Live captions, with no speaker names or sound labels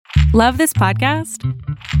Love this podcast?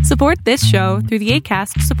 Support this show through the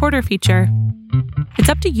Acast supporter feature. It's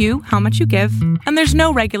up to you how much you give, and there's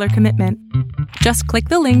no regular commitment. Just click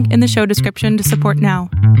the link in the show description to support now.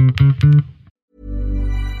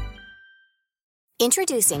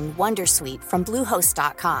 Introducing Wondersuite from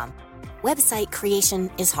Bluehost.com. Website creation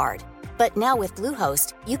is hard, but now with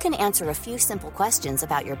Bluehost, you can answer a few simple questions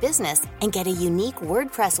about your business and get a unique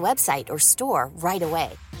WordPress website or store right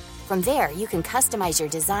away. From there, you can customize your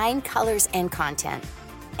design, colors, and content.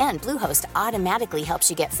 And Bluehost automatically helps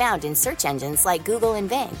you get found in search engines like Google and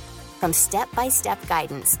Bing. From step-by-step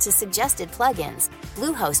guidance to suggested plugins,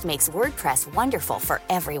 Bluehost makes WordPress wonderful for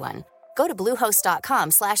everyone. Go to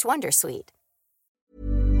bluehost.com/wondersuite.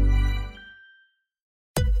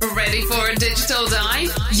 Ready for a digital dive?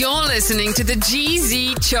 You're listening to the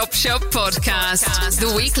GZ Chop Shop Podcast,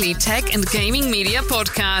 the weekly tech and gaming media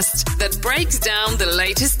podcast that breaks down the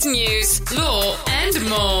latest news, lore, and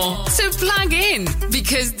more. So plug in,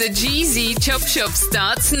 because the GZ Chop Shop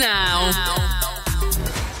starts now.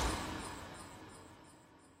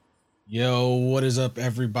 Yo, what is up,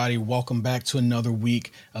 everybody? Welcome back to another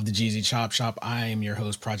week of the GZ Chop Shop. I am your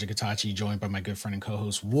host, Project Itachi, joined by my good friend and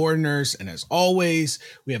co-host, Warners. And as always,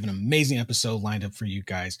 we have an amazing episode lined up for you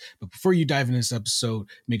guys. But before you dive into this episode,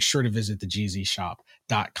 make sure to visit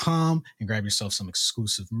thegzshop.com and grab yourself some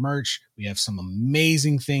exclusive merch. We have some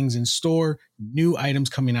amazing things in store, new items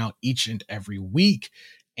coming out each and every week.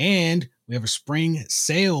 And we have a spring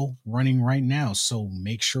sale running right now. So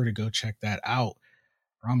make sure to go check that out.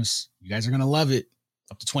 Promise you guys are going to love it.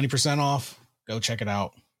 Up to 20% off. Go check it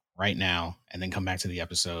out right now and then come back to the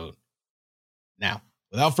episode. Now,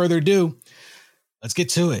 without further ado, let's get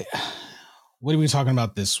to it. What are we talking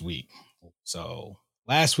about this week? So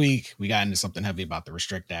last week we got into something heavy about the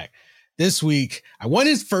Restrict Act. This week, I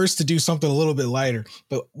wanted first to do something a little bit lighter,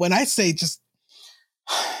 but when I say just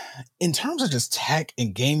in terms of just tech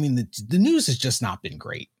and gaming, the news has just not been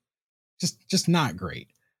great. Just not great.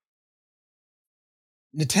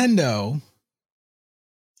 Nintendo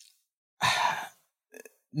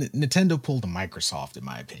pulled a Microsoft, in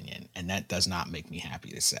my opinion, and that does not make me happy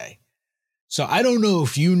to say. So I don't know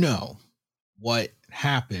if you know what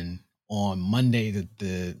happened on Monday,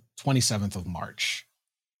 the 27th of March.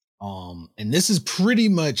 And this is pretty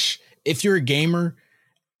much, if you're a gamer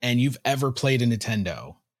and you've ever played a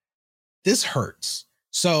Nintendo, this hurts.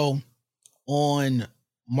 So on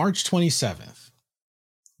March 27th,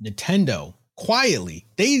 Nintendo quietly,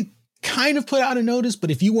 they kind of put out a notice,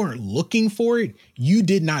 but if you weren't looking for it, you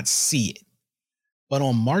did not see it. But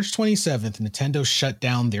on March 27th, Nintendo shut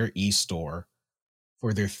down their e-store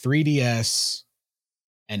for their 3DS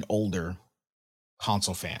and older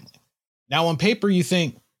console family. Now, on paper, you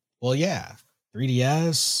think, well, yeah,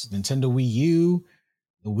 3DS, Nintendo Wii U,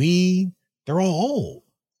 the Wii, they're all old.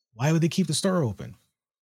 Why would they keep the store open?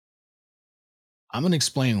 I'm going to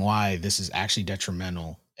explain why this is actually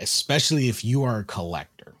detrimental, especially if you are a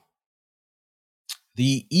collector.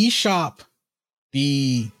 The eShop,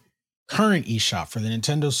 the current eShop for the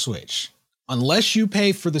Nintendo Switch, unless you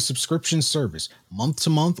pay for the subscription service month to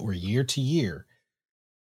month or year to year,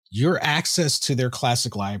 your access to their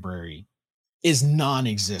classic library is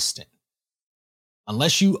non-existent.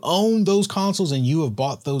 Unless you own those consoles and you have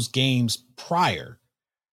bought those games prior,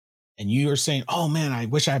 and you are saying, oh man, I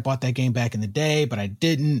wish I bought that game back in the day, but I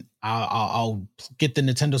didn't. I'll get the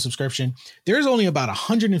Nintendo subscription. There's only about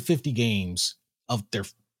 150 games of their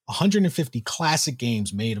 150 classic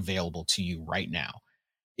games made available to you right now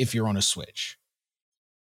if you're on a Switch.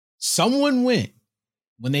 Someone went,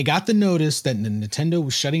 when they got the notice that the Nintendo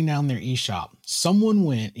was shutting down their eShop, someone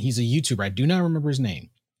went, he's a YouTuber, I do not remember his name,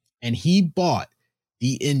 and he bought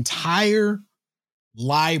the entire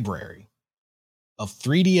library of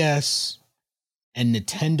 3DS and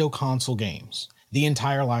Nintendo console games, the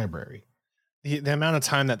entire library. The amount of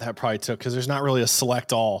time that probably took, because there's not really a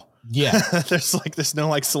select all. Yeah. there's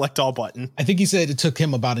no select all button. I think he said it took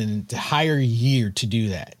him about an entire year to do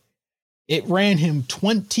that. It ran him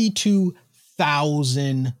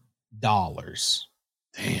 $22,000.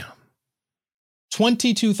 Damn.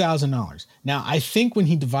 $22,000. Now, I think when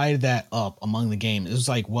he divided that up among the game, it was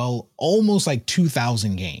almost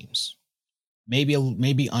 2,000 games. Maybe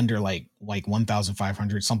under like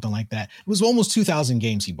 1,500, something like that. It was almost 2,000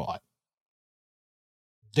 games he bought.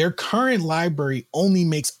 Their current library only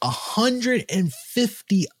makes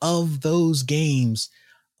 150 of those games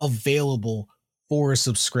available for a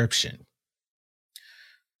subscription.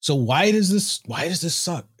 So why does this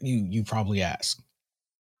suck? You probably ask.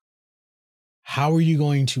 How are you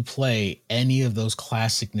going to play any of those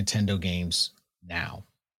classic Nintendo games now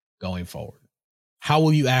going forward? How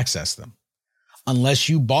will you access them? unless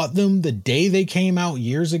you bought them the day they came out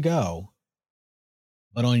years ago.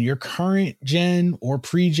 But on your current gen or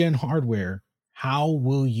pre-gen hardware, how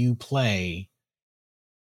will you play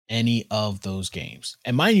any of those games?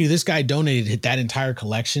 And mind you, this guy donated that entire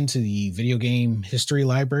collection to the Video Game History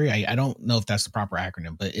Library. I don't know if that's the proper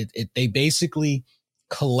acronym, but they basically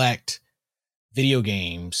collect video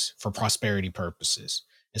games for prosperity purposes,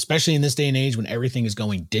 especially in this day and age when everything is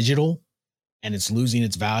going digital and it's losing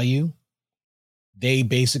its value. They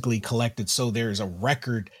basically collected so there's a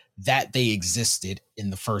record that they existed in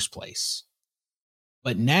the first place.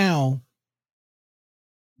 But now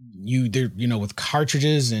with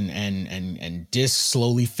cartridges and discs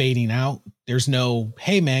slowly fading out, there's no,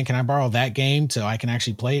 hey man, can I borrow that game so I can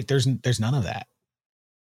actually play it? There's none of that.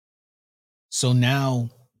 So now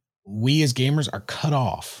we as gamers are cut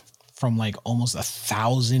off from like almost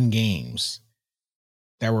 1,000 games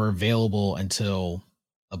that were available until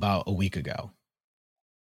about a week ago.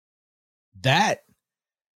 That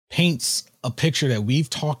paints a picture that we've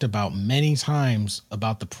talked about many times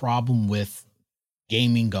about the problem with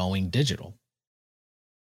gaming going digital.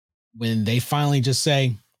 When they finally just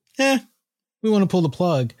say, we want to pull the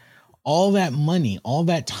plug, all that money, all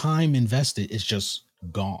that time invested is just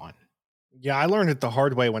gone. Yeah, I learned it the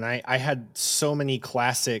hard way when I had so many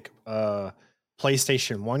classic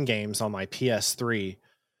PlayStation 1 games on my PS3,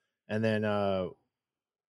 and then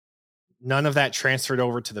none of that transferred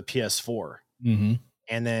over to the PS4. Mm-hmm.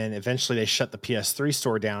 And then eventually they shut the PS3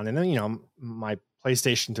 store down. And then, my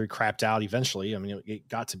PlayStation 3 crapped out eventually. I mean, it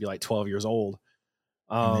got to be like 12 years old.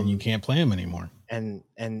 And then you can't play them anymore. And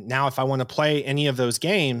now if I want to play any of those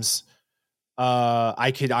games,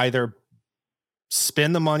 I could either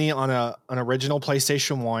spend the money on an original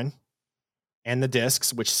PlayStation 1 and the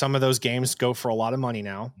discs, which some of those games go for a lot of money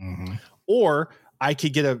now, or I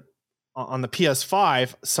could get on the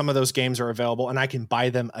PS5, some of those games are available and I can buy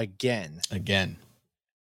them again,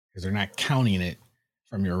 because they're not counting it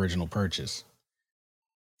from your original purchase.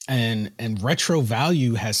 And retro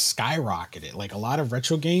value has skyrocketed. Like a lot of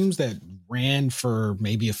retro games that ran for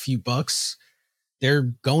maybe a few bucks,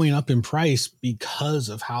 they're going up in price because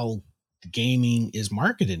of how gaming is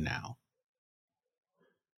marketed now.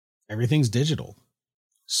 Everything's digital.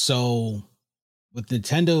 So with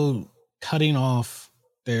Nintendo cutting off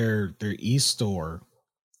their e-store,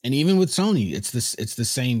 and even with Sony, it's the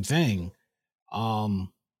same thing.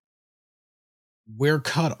 We're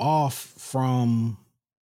cut off from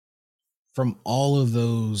all of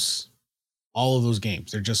those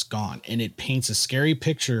games. They're just gone. And it paints a scary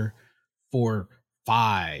picture for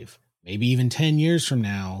 5, maybe even 10 years from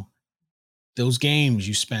now. Those games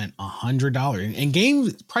you spent $100, and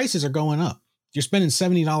game prices are going up. You're spending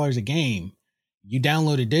 $70 a game. You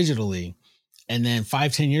download it digitally. And then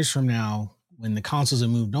 5-10 years from now, when the consoles have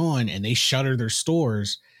moved on and they shutter their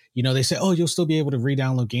stores, they say, oh, you'll still be able to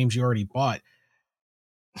re-download games you already bought.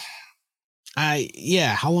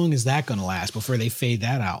 How long is that going to last before they fade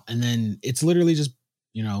that out? And then it's literally just,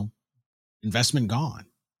 investment gone.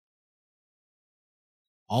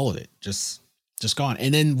 All of it just gone.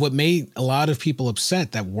 And then what made a lot of people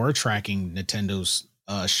upset that were tracking Nintendo's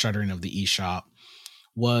shuttering of the eShop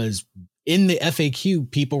was in the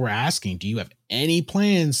FAQ, people were asking, do you have any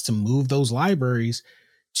plans to move those libraries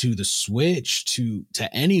to the Switch, to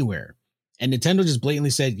anywhere? And Nintendo just blatantly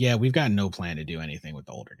said, yeah, we've got no plan to do anything with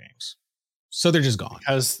the older games. So they're just gone.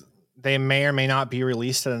 Because they may or may not be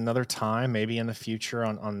released at another time, maybe in the future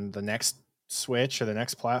on the next Switch or the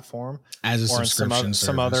next platform. As a subscription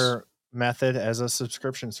some other method as a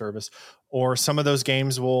subscription service. Or some of those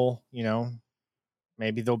games will,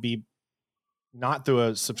 maybe they'll be not through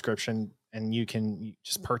a subscription and you can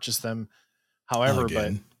just purchase them however.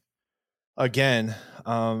 But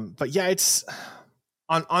yeah, it's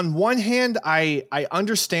on one hand, I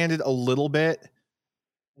understand it a little bit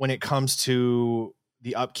when it comes to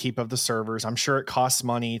the upkeep of the servers. I'm sure it costs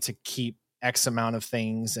money to keep X amount of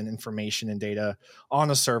things and information and data on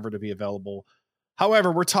a server to be available.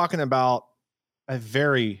 However, we're talking about a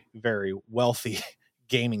very, very wealthy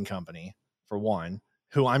gaming company, for one,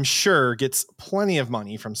 who I'm sure gets plenty of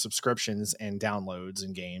money from subscriptions and downloads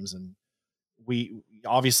and games. And we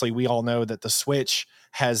all know that the Switch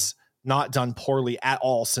has not done poorly at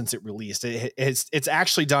all since it released. It's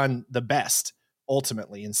actually done the best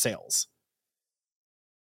ultimately in sales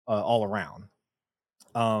all around.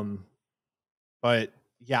 But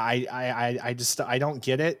yeah, I don't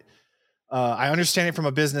get it. I understand it from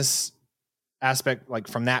a business aspect, like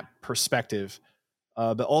from that perspective.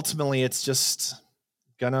 But ultimately it's just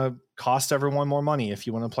gonna cost everyone more money if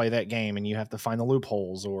you want to play that game and you have to find the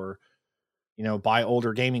loopholes or buy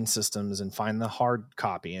older gaming systems and find the hard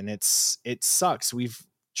copy. And it sucks. We've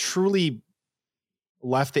truly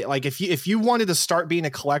left it. Like if you wanted to start being a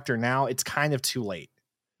collector now, it's kind of too late.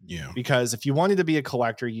 Yeah. Because if you wanted to be a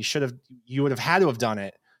collector, you would have had to have done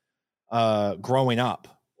it growing up,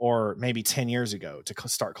 or maybe 10 years ago to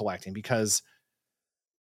start collecting, because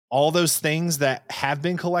all those things that have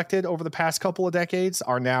been collected over the past couple of decades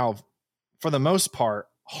are now, for the most part,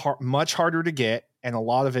 much harder to get. And a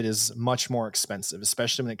lot of it is much more expensive,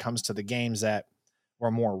 especially when it comes to the games that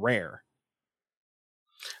were more rare.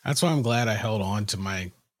 That's why I'm glad I held on to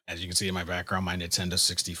my, as you can see in my background, my Nintendo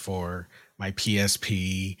 64, my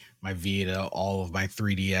PSP, my Vita, all of my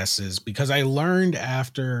 3DSs, because I learned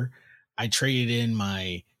after I traded in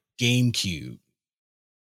my GameCube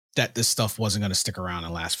that this stuff wasn't going to stick around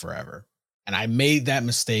and last forever. And I made that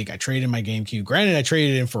mistake. I traded in my GameCube. Granted, I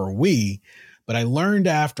traded in for a Wii, but I learned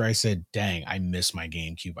after, I said, dang, I miss my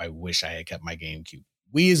GameCube. I wish I had kept my GameCube.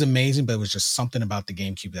 Wii is amazing, but it was just something about the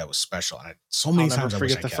GameCube that was special. And so many times I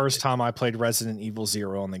forget the first time I played Resident Evil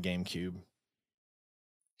 0 on the GameCube.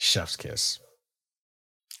 Chef's kiss.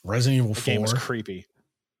 Resident Evil 4. The game was creepy.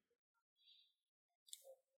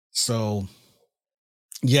 So,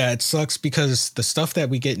 yeah, it sucks because the stuff that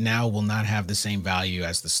we get now will not have the same value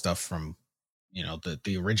as the stuff from,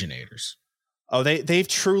 the originators. Oh, they've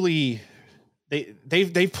truly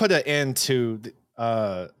they've put an end to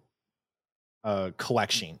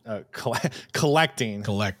collecting and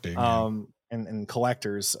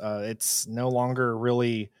collectors. It's no longer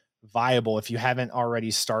really viable. If you haven't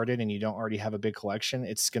already started and you don't already have a big collection,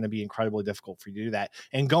 it's going to be incredibly difficult for you to do that.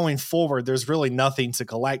 And going forward, there's really nothing to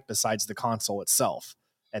collect besides the console itself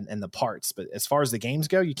and the parts. But as far as the games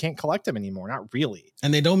go, you can't collect them anymore. Not really.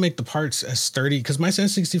 And they don't make the parts as sturdy, because my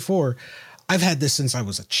N64, I've had this since I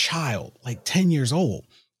was a child, like 10 years old.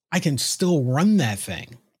 I can still run that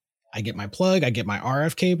thing. I get my plug, I get my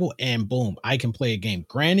RF cable, and boom, I can play a game.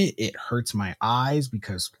 Granted, it hurts my eyes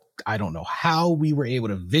because I don't know how we were able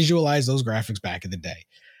to visualize those graphics back in the day.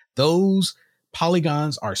 Those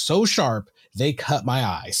polygons are so sharp, they cut my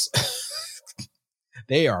eyes.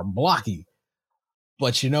 They are blocky.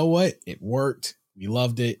 But you know what? It worked. We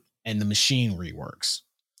loved it. And the machine reworks.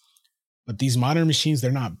 But these modern machines,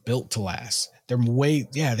 they're not built to last.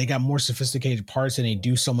 They got more sophisticated parts and they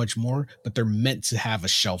do so much more, but they're meant to have a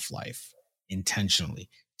shelf life intentionally,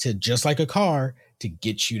 to just like a car, to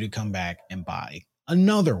get you to come back and buy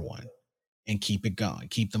another one and keep it going,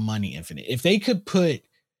 keep the money infinite. If they could put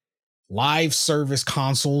live service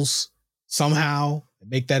consoles somehow,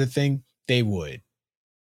 make that a thing, they would.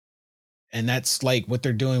 And that's like what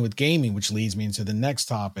they're doing with gaming, which leads me into the next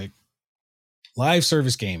topic. Live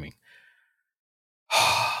service gaming.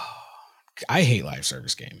 I hate live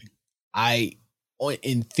service gaming.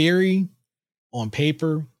 In theory, on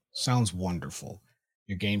paper, sounds wonderful.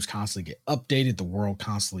 Your games constantly get updated. The world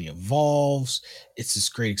constantly evolves. It's this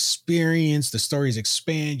great experience. The stories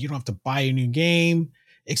expand. You don't have to buy a new game,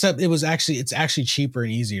 except it's actually cheaper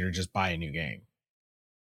and easier to just buy a new game.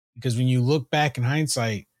 Because when you look back in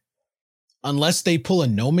hindsight, unless they pull a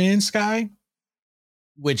No Man's Sky,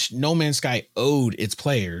 which No Man's Sky owed its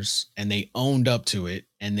players and they owned up to it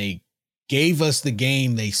and they gave us the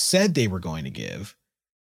game they said they were going to give.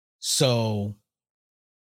 So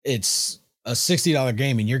it's a $60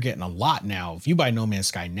 game and you're getting a lot now. If you buy No Man's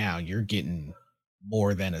Sky now, you're getting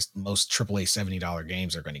more than most AAA $70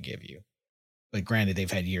 games are going to give you. But granted, they've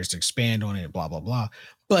had years to expand on it, blah, blah, blah.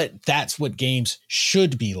 But that's what games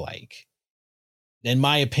should be like. In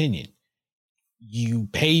my opinion, you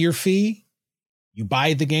pay your fee, you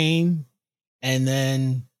buy the game, and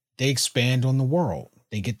then they expand on the world.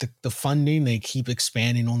 They get the funding, they keep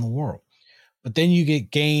expanding on the world. But then you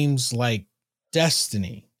get games like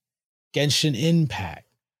Destiny, Genshin Impact,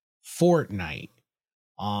 Fortnite,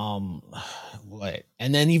 and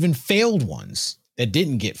then even failed ones that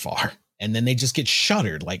didn't get far. And then they just get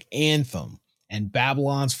shuttered, like Anthem and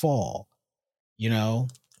Babylon's Fall,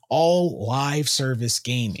 all live service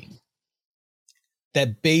gaming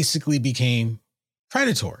that basically became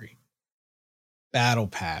predatory. Battle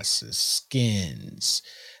passes, skins,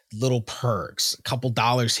 little perks, a couple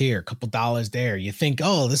dollars here, a couple dollars there. You think,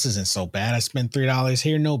 oh, this isn't so bad. I spent $3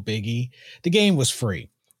 here, no biggie. The game was free.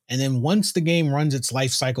 And then once the game runs its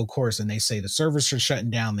life cycle course and they say the servers are shutting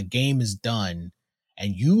down, the game is done,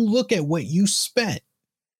 and you look at what you spent,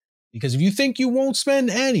 because if you think you won't spend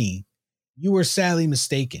any, you are sadly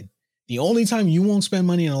mistaken. The only time you won't spend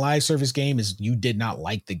money in a live service game is you did not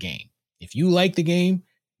like the game. If you like the game,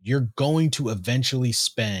 you're going to eventually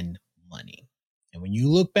spend money. And when you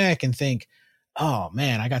look back and think, oh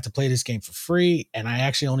man, I got to play this game for free and I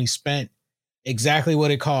actually only spent exactly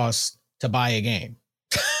what it costs to buy a game.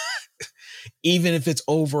 Even if it's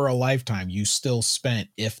over a lifetime, you still spent,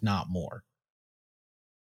 if not more.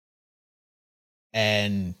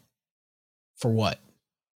 And for what?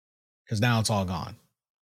 Because now it's all gone.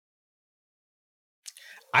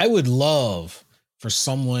 I would love for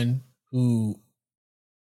someone who,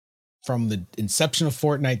 from the inception of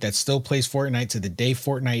Fortnite, that still plays Fortnite to the day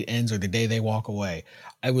Fortnite ends or the day they walk away,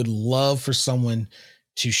 I would love for someone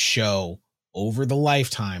to show over the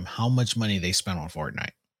lifetime how much money they spent on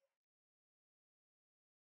Fortnite.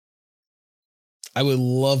 I would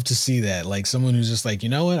love to see that. Like someone who's just like, you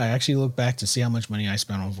know what? I actually look back to see how much money I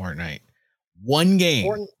spent on Fortnite. One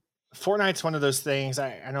game. Fortnite's one of those things.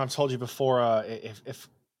 I know I've told you before. If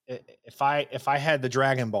I had the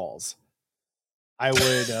Dragon Balls, I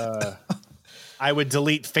would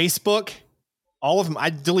delete Facebook, all of them.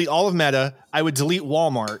 I'd delete all of Meta. I would delete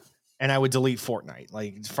Walmart, and I would delete Fortnite,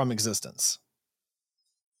 like, from existence.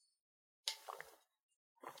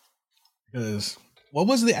 Because what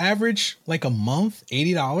was the average? Like a month,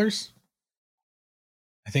 $80?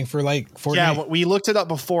 I think for like Fortnite. Yeah, we looked it up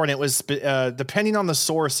before, and it was depending on the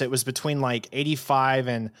source, it was between like $85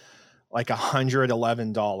 and like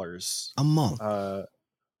 $111 a month.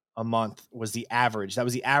 A month was the average. That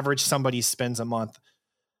was the average somebody spends a month.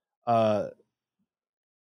 Bro,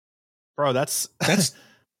 that's that's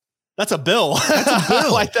a bill. That's a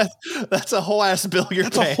bill. Like that's a whole ass bill you're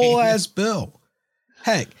paying. That's a whole ass bill.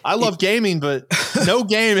 Heck, I love gaming, but no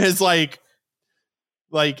game has like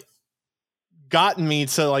gotten me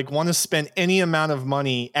to like want to spend any amount of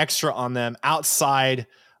money extra on them outside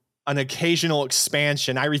an occasional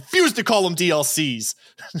expansion. I refuse to call them DLCs.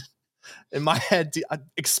 In my head,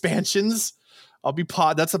 expansions,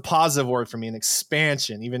 that's a positive word for me, an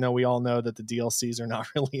expansion, even though we all know that the DLCs are not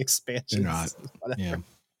really expansions. They're not. Yeah.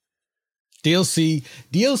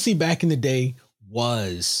 DLC back in the day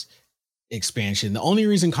was expansion. The only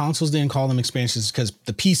reason consoles didn't call them expansions is because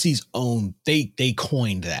the PCs they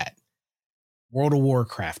coined that. World of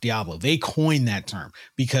Warcraft, Diablo, they coined that term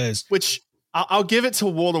because I'll give it to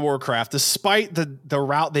World of Warcraft, despite the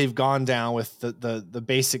route they've gone down with the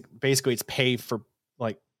basically it's pay for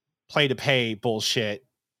like play to pay bullshit.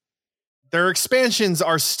 Their expansions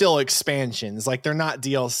are still expansions. Like they're not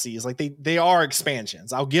DLCs. Like they are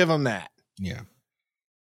expansions. I'll give them that. Yeah.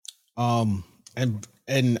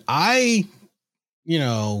 And I,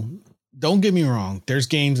 don't get me wrong. There's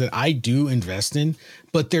games that I do invest in,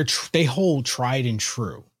 but they hold tried and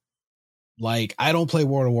true. Like I don't play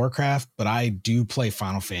World of Warcraft, but I do play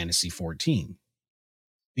Final Fantasy 14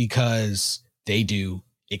 because they do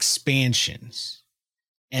expansions,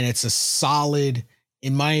 and it's a solid,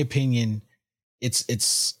 in my opinion, it's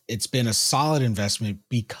been a solid investment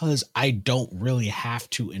because I don't really have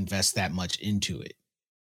to invest that much into it.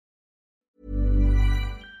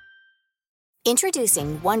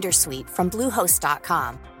 Introducing Wondersuite from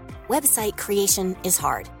Bluehost.com. Website creation is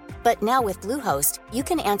hard, but now with Bluehost, you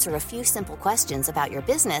can answer a few simple questions about your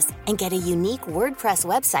business and get a unique WordPress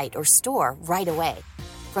website or store right away.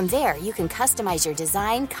 From there, you can customize your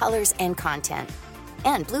design, colors, and content.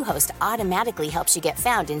 And Bluehost automatically helps you get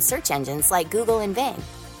found in search engines like Google and Bing.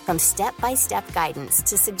 From step-by-step guidance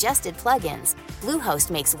to suggested plugins,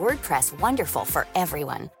 Bluehost makes WordPress wonderful for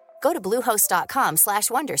everyone. Go to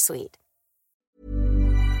Bluehost.com/Wondersuite.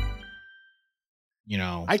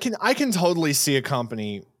 I can totally see a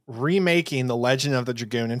company remaking The Legend of the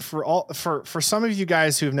Dragoon, and for some of you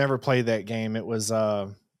guys who've never played that game, it was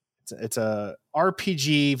it's a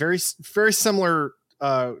RPG, very very similar,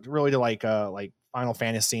 really to like Final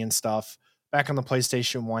Fantasy and stuff. Back on the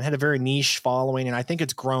PlayStation 1, had a very niche following, and I think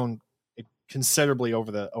it's grown considerably over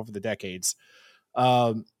the decades.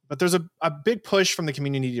 But there's a big push from the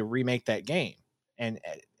community to remake that game, and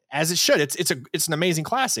as it should. It's an amazing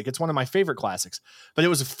classic. It's one of my favorite classics. But it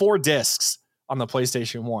was 4 discs on the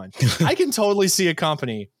PlayStation 1. I can totally see a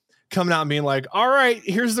company coming out and being like, all right,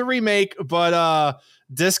 here's the remake, but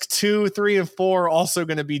disc 2, 3, and 4 are also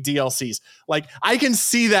going to be DLCs. Like, I can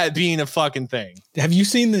see that being a fucking thing. Have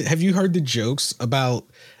you heard the jokes about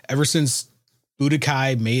ever since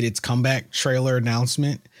Budokai made its comeback trailer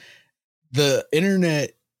announcement? The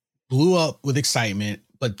internet blew up with excitement,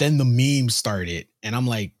 but then the memes started, and I'm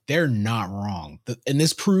like, they're not wrong. And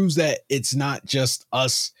this proves that it's not just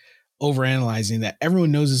us overanalyzing, that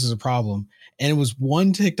everyone knows this is a problem. And it was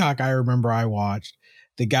one TikTok I remember I watched.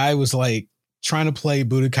 The guy was like trying to play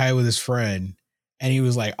Budokai with his friend, and he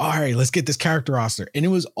was like, all right, let's get this character roster. And it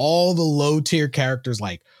was all the low tier characters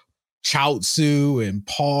like Chaozu and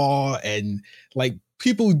Paul and like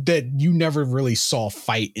people that you never really saw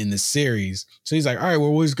fight in the series. So he's like, all right,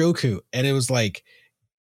 well, where's Goku? And it was like,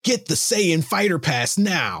 get the Saiyan fighter pass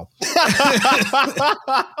now.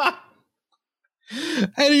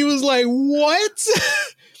 And he was like, what?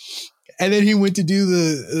 And then he went to do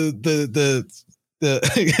the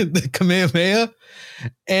Kamehameha,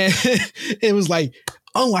 and it was like,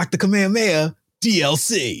 unlock the Kamehameha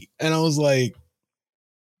DLC. And I was like,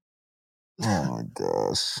 oh my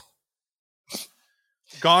gosh.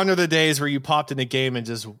 Gone are the days where you popped in a game and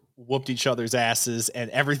just whooped each other's asses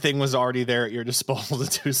and everything was already there at your disposal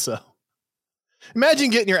to do so.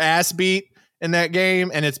 Imagine getting your ass beat in that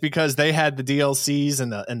game and it's because they had the DLCs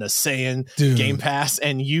and the Saiyan Game Pass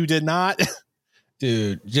and you did not.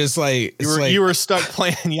 Dude, just like you were stuck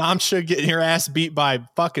playing Yamcha, getting your ass beat by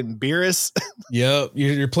fucking Beerus. Yep,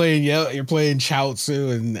 you're playing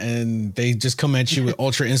Chaozu, and they just come at you with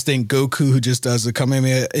Ultra Instinct Goku, who just does the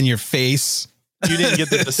Kamehameha in your face. You didn't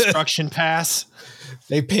get the destruction pass.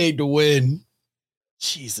 They paid to win.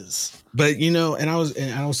 Jesus. But and I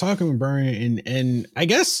was talking with Brian, and I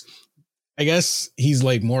guess he's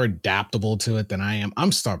like more adaptable to it than I am.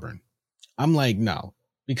 I'm stubborn. I'm like, no,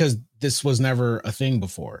 because this was never a thing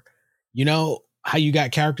before. You know how you got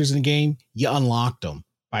characters in the game? You unlocked them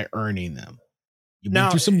by earning them. You went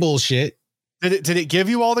through some bullshit. Did it give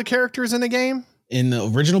you all the characters in the game? In the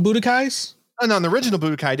original Budokais? Oh, no, in the original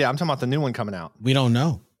Budokai did. I'm talking about the new one coming out. We don't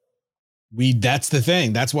know. That's the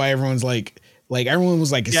thing. That's why everyone's like everyone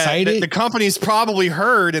was like excited. The company's probably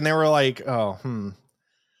heard and they were like, they're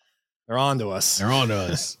on to us. They're on to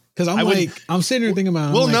us. Because I'm sitting here thinking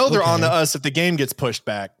about, we'll know they're on to us if the game gets pushed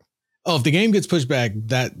back. Oh, if the game gets pushed back,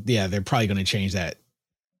 they're probably going to change that.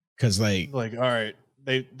 Because all right,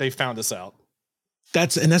 they found us out.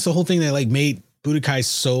 That's the whole thing that like made Budokai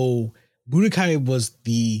so. Budokai was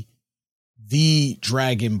the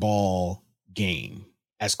Dragon Ball game,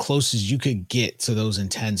 as close as you could get to those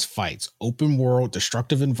intense fights. Open world,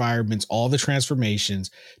 destructive environments, all the transformations,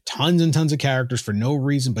 tons and tons of characters for no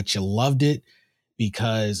reason, but you loved it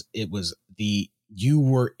because it was you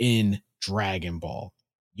were in Dragon Ball.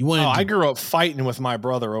 I grew up fighting with my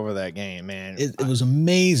brother over that game, man. It was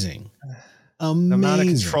amazing. The amount of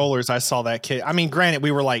controllers I saw that kid. I mean, granted,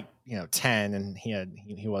 we were like 10, and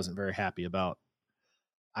he wasn't very happy about.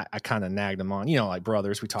 I kind of nagged him on, like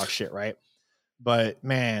brothers, we talk shit, right? But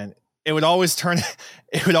man, we'd play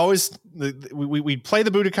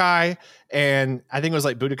the Budokai, and I think it was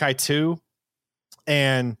like Budokai 2,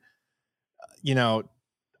 and a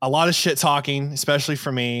lot of shit talking, especially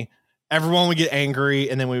for me. Everyone would get angry,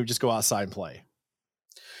 and then we would just go outside and play.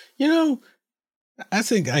 I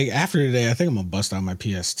think after today, I think I'm gonna bust out my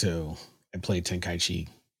PS2 and play Budokai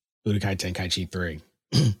Tenkaichi 3.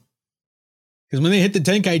 Because when they hit the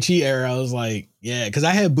Tenkaichi era, I was like, yeah, because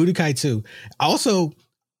I had Budokai 2. Also,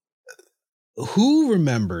 who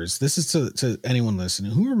remembers, this is to anyone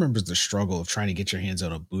listening, who remembers the struggle of trying to get your hands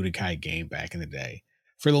on a Budokai game back in the day?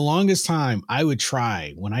 For the longest time, I would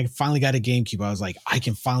try. When I finally got a GameCube, I was like, I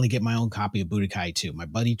can finally get my own copy of Budokai 2. My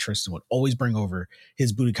buddy Tristan would always bring over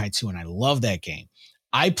his Budokai 2, and I love that game.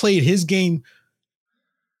 I played his game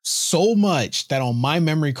so much that on my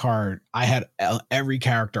memory card, I had every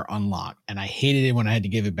character unlocked, and I hated it when I had to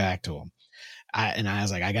give it back to him. I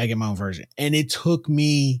was like, I gotta get my own version. And it took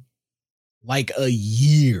me like a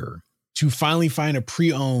year to finally find a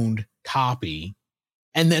pre-owned copy.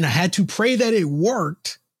 And then I had to pray that it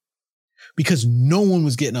worked because no one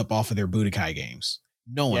was getting up off of their Budokai games.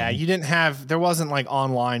 No one. Yeah, there wasn't like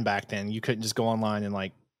online back then. You couldn't just go online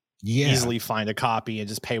and easily find a copy and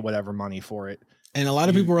just pay whatever money for it. And a lot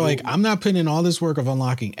of people were like, I'm not putting in all this work of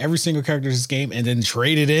unlocking every single character in this game and then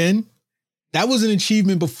trade it in. That was an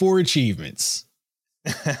achievement before achievements.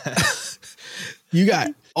 You got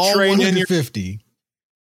all 150.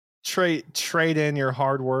 Trade in your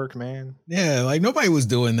hard work, man. Yeah, like nobody was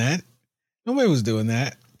doing that.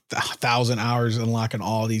 1,000 hours unlocking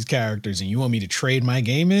all these characters, and you want me to trade my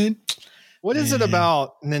game in? What is it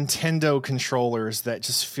about Nintendo controllers that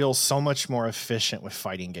just feel so much more efficient with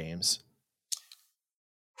fighting games?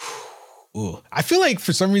 Ooh, I feel like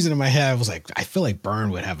for some reason in my head, I feel like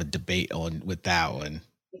Burn would have a debate with that one.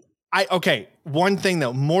 One thing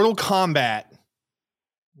though, Mortal Kombat,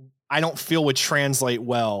 I don't feel would translate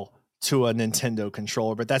well to a Nintendo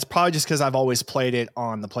controller, but that's probably just because I've always played it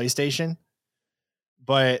on the PlayStation.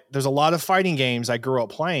 But there's a lot of fighting games I grew up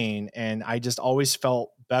playing, and I just always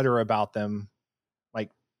felt better about them, like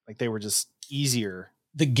they were just easier.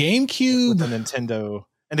 The GameCube, the Nintendo,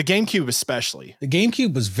 and the GameCube especially. The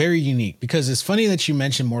GameCube was very unique because it's funny that you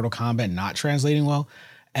mentioned Mortal Kombat not translating well.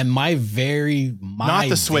 And not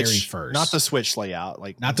the Switch layout,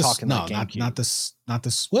 like not the talking no, GameCube.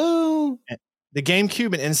 Well, the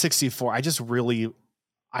GameCube and N64.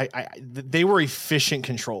 they were efficient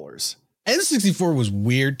controllers. N64 was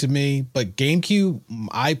weird to me, but GameCube,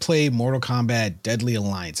 I played Mortal Kombat Deadly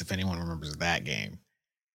Alliance, if anyone remembers that game,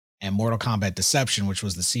 and Mortal Kombat Deception, which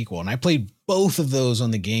was the sequel. And I played both of those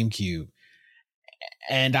on the GameCube,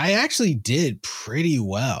 and I actually did pretty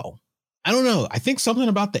well. I don't know. I think something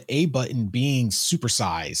about the A button being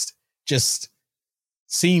supersized just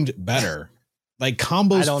seemed better. Like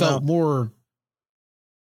combos felt more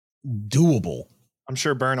doable. I'm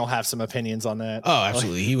sure Byrne will have some opinions on that. Oh,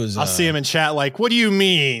 absolutely. He was. I'll see him in chat. Like, what do you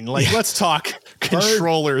mean? Like, let's talk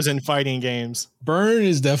controllers in fighting games. Byrne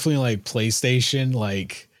is definitely like PlayStation.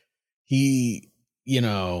 Like he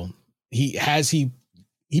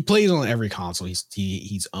plays on every console.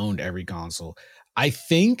 He's owned every console. I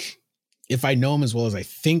think if I know him as well as I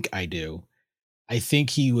think I do, I think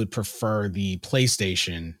he would prefer the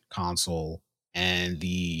PlayStation console and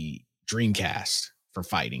the Dreamcast for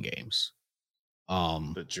fighting games.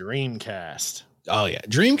 The Dreamcast. Oh yeah.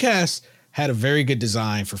 Dreamcast had a very good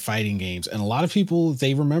design for fighting games. And a lot of people,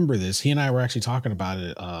 they remember this. He and I were actually talking about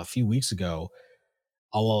it a few weeks ago.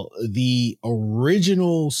 The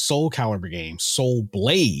original Soul Calibur game, Soul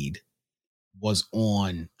Blade, was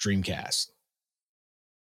on Dreamcast.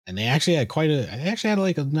 And they actually had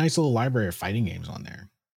like a nice little library of fighting games on there.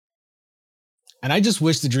 And I just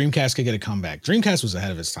wish the Dreamcast could get a comeback. Dreamcast was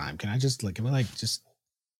ahead of its time. Can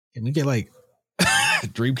we get like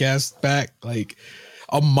Dreamcast back, like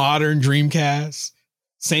a modern Dreamcast,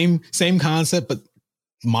 same concept but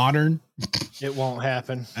modern? It won't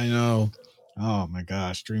happen. I know. Oh my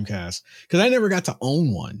gosh, Dreamcast, because I never got to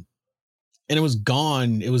own one, and it was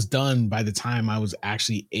gone. It was done by the time I was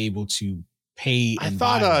actually able to pay. I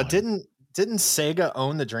thought didn't Sega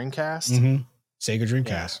own the Dreamcast? Mm-hmm. Sega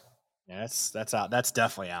Dreamcast. Yeah, that's out. That's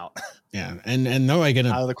definitely out. Yeah, and they're like out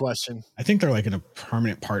of the question. I think they're like in a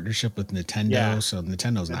permanent partnership with Nintendo. Yeah. So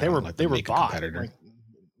Nintendo's not. They were bought. Competitor.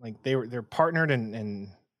 Like they're partnered and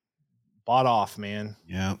bought off, man.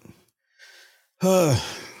 Yeah.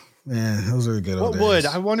 Man, those are the good old days.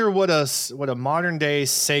 I wonder what a modern day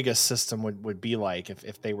Sega system would be like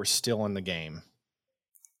if they were still in the game.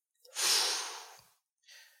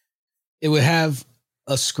 It would have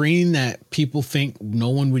a screen that people think no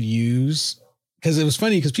one would use, because it was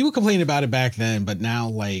funny because people complained about it back then, but now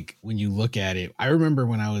like when you look at it, I remember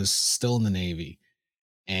when I was still in the Navy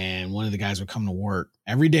and one of the guys would come to work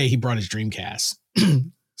every day. He brought his Dreamcast.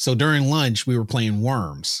 So during lunch, we were playing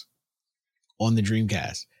Worms on the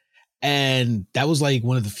Dreamcast. And that was like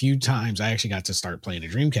one of the few times I actually got to start playing the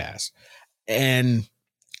Dreamcast. And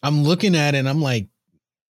I'm looking at it and I'm like,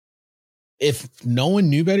 if no one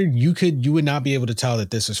knew better, you would not be able to tell that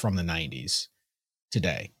this is from the 90s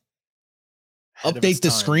today. Update the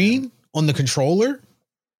screen on the controller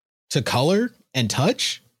to color and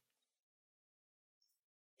touch.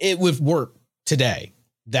 It would work today.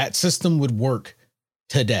 That system would work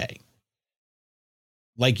today.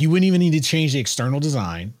 Like you wouldn't even need to change the external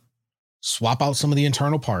design, swap out some of the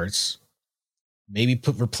internal parts, maybe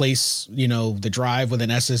replace, the drive with an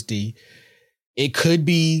SSD. It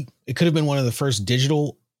could have been one of the first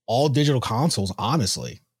all digital consoles,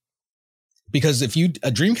 honestly, because a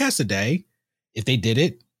Dreamcast today, if they did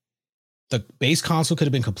it, the base console could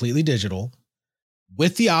have been completely digital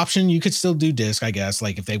with the option. You could still do disc, I guess,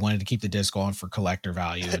 like if they wanted to keep the disc on for collector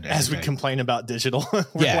value. As we complain about digital.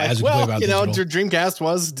 Dreamcast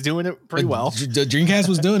was doing it pretty well. The Dreamcast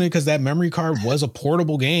was doing it because that memory card was a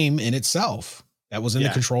portable game in itself that was in the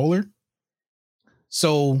controller.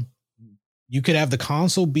 So you could have the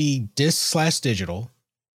console be disc/digital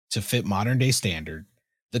to fit modern day standard.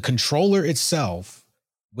 The controller itself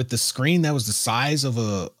with the screen that was the size of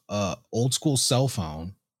a old school cell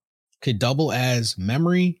phone could double as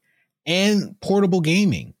memory and portable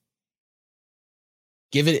gaming.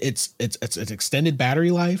 Give it its extended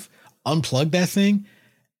battery life, unplug that thing,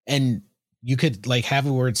 and you could like have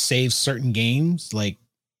it where it saves certain games, like,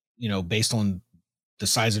 based on the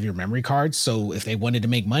size of your memory cards. So if they wanted to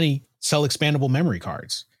make money, sell expandable memory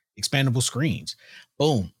cards, expandable screens,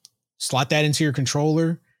 boom, slot that into your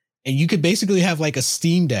controller. And you could basically have like a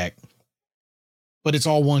Steam Deck, but it's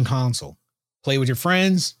all one console. Play with your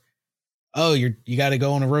friends. Oh, you got to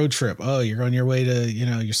go on a road trip. Oh, you're on your way to,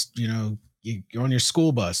 you're on your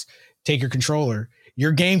school bus. Take your controller.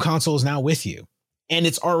 Your game console is now with you. And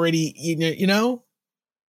it's already,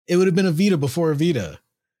 it would have been a Vita before a Vita,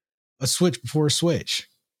 a Switch before a Switch.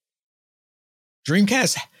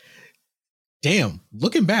 Dreamcast. Damn,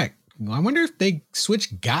 looking back, I wonder if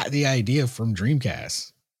Switch got the idea from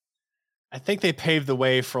Dreamcast. I think they paved the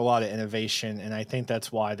way for a lot of innovation, and I think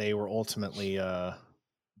that's why they were ultimately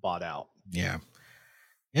bought out. Yeah,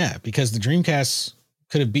 because the Dreamcast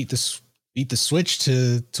could have beat the Switch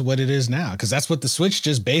to what it is now, because that's what the Switch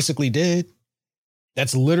just basically did.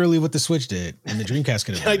 That's literally what the Switch did, and the Dreamcast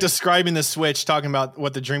could have been. Like describing the Switch, talking about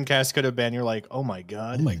what the Dreamcast could have been. You're like, oh my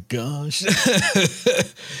god, oh my gosh!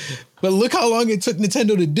 But look how long it took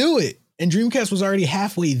Nintendo to do it, and Dreamcast was already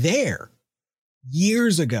halfway there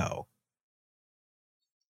years ago.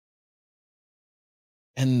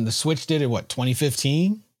 And the Switch did it, what,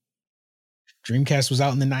 2015? Dreamcast was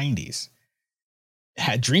out in the 90s.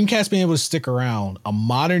 Had Dreamcast been able to stick around, a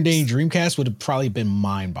modern day Dreamcast would have probably been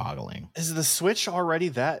mind boggling. Is the Switch already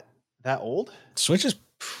that old? Switch is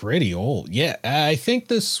pretty old. Yeah, I think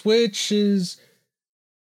the Switch is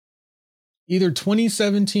either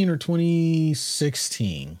 2017 or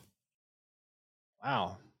 2016.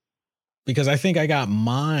 Wow. Because I think I got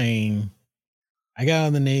mine. I got out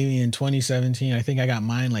of the Navy in 2017. I think I got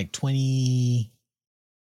mine like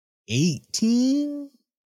 2018,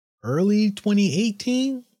 early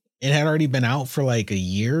 2018. It had already been out for like a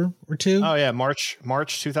year or two. Oh yeah, March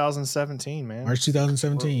 2017, man. March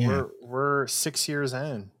 2017. We're 6 years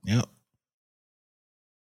in. Yep.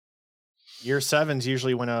 Year 7's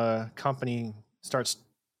usually when a company starts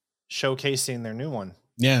showcasing their new one.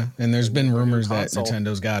 Yeah, and there's been rumors that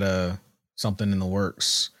Nintendo's got something in the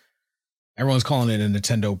works. Everyone's calling it a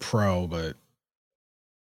Nintendo Pro, but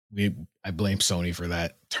I blame Sony for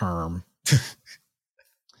that term.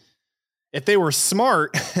 If they were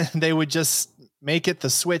smart, they would just make it the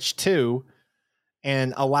Switch 2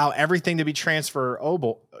 and allow everything to be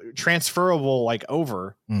transferable like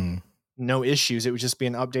over. No issues. It would just be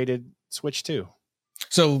an updated Switch 2.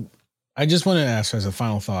 So I just want to ask as a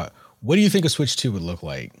final thought, what do you think a Switch 2 would look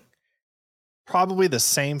like? Probably the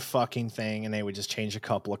same fucking thing, and they would just change a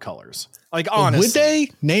couple of colors. Like, honestly. Would they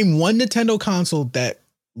name one Nintendo console that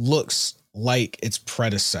looks like its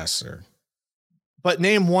predecessor? But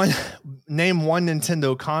name one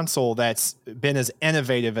Nintendo console that's been as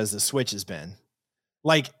innovative as the Switch has been.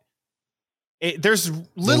 Like, there's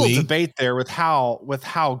little debate there with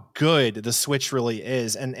how good the Switch really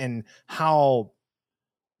is, and how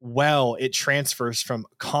well it transfers from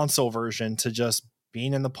console version to just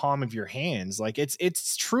being in the palm of your hands. Like,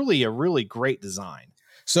 it's truly a really great design.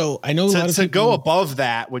 So I know a lot of people go above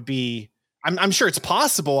that would be. I'm sure it's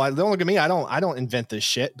possible. Don't look at me. I don't invent this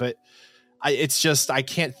shit, but it's just, I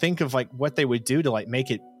can't think of like what they would do to like make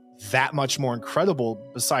it that much more incredible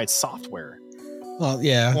besides software. Well,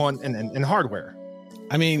 yeah. And hardware.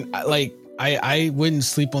 I mean, like, I wouldn't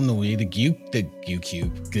sleep on the Wii, the GameCube,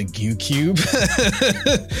 the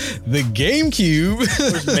GameCube. We're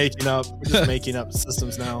just making up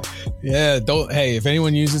systems now. Yeah, hey, if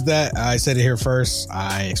anyone uses that, I said it here first,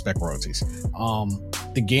 I expect royalties.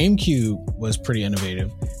 The GameCube was pretty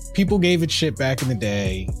innovative. People gave it shit back in the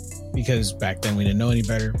day because back then we didn't know any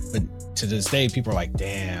better. But to this day, people are like,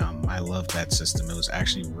 damn, I love that system. It was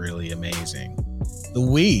actually really amazing. The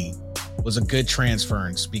Wii was a good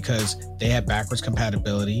transference because they had backwards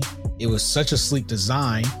compatibility. It was such a sleek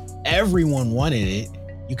design. Everyone wanted it.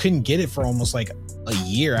 You couldn't get it for almost like a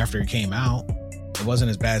year after it came out. It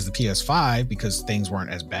wasn't as bad as the PS5 because things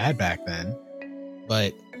weren't as bad back then.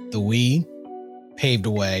 But the Wii paved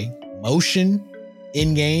the way. Motion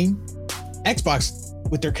in-game. Xbox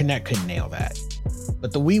with their Kinect couldn't nail that.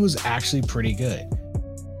 But the Wii was actually pretty good.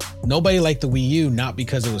 Nobody liked the Wii U, not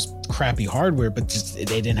because it was crappy hardware, but just they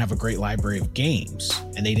didn't have a great library of games,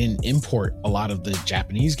 and they didn't import a lot of the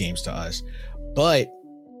Japanese games to us. But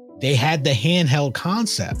they had the handheld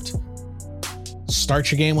concept.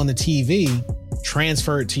 Start your game on the TV,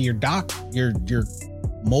 transfer it to your your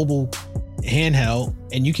mobile handheld,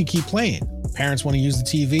 and you can keep playing. Parents want to use the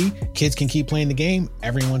TV, kids can keep playing the game,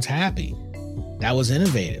 everyone's happy. That was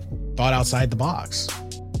innovative, thought outside the box.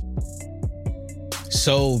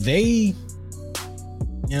 So they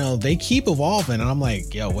keep evolving, and I'm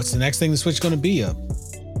like, yo, what's the next thing the Switch going to be? A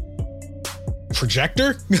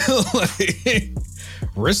projector? Like,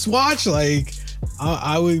 wristwatch? Like,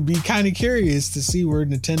 I would be kind of curious to see where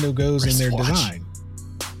Nintendo goes in their design.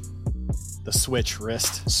 The Switch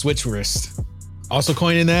wrist. Switch wrist. Also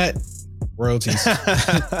coining that, royalties.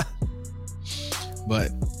 But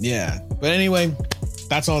yeah. But anyway,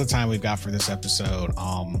 that's all the time we've got for this episode.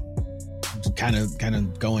 Kind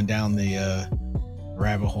of going down the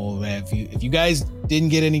rabbit hole that if you guys didn't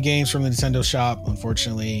get any games from the Nintendo shop,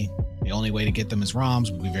 unfortunately the only way to get them is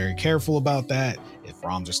ROMs. We'll be very careful about that. If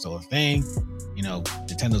ROMs are still a thing,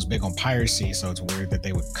 Nintendo's big on piracy, so it's weird that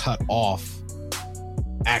they would cut off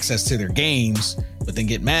access to their games but then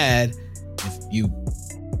get mad if you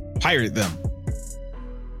pirate them.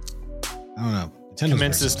 I don't know.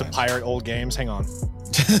 Commences to pirate old games. Hang on.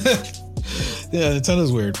 Yeah, it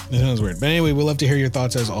sounds weird. But anyway, we'd love to hear your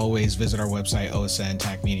thoughts as always. Visit our website,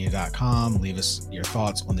 osntachmedia.com. Leave us your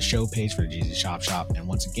thoughts on the show page for the Jeezy Shop. And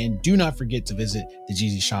once again, do not forget to visit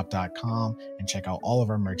thejeezyshop.com and check out all of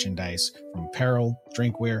our merchandise from apparel,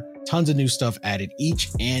 drinkware, tons of new stuff added each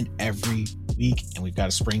and every week. And we've got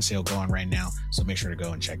a spring sale going right now, so make sure to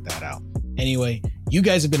go and check that out. Anyway, you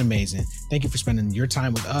guys have been amazing. Thank you for spending your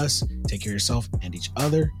time with us. Take care of yourself and each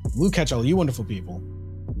other. We'll catch all you wonderful people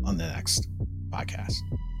on the next podcast.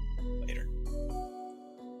 Later.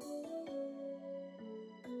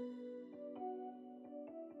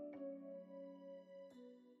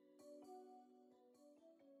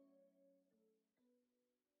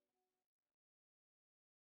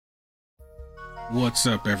 What's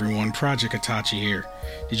up, everyone? Project Itachi here.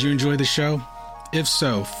 Did you enjoy the show? If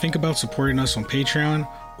so, think about supporting us on Patreon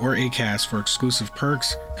or Acast for exclusive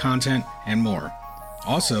perks, content, and more.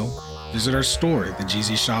 Also, visit our store at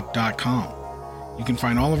thejeezyshop.com. You can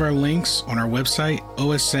find all of our links on our website,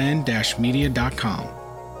 osn-media.com.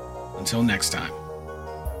 Until next time.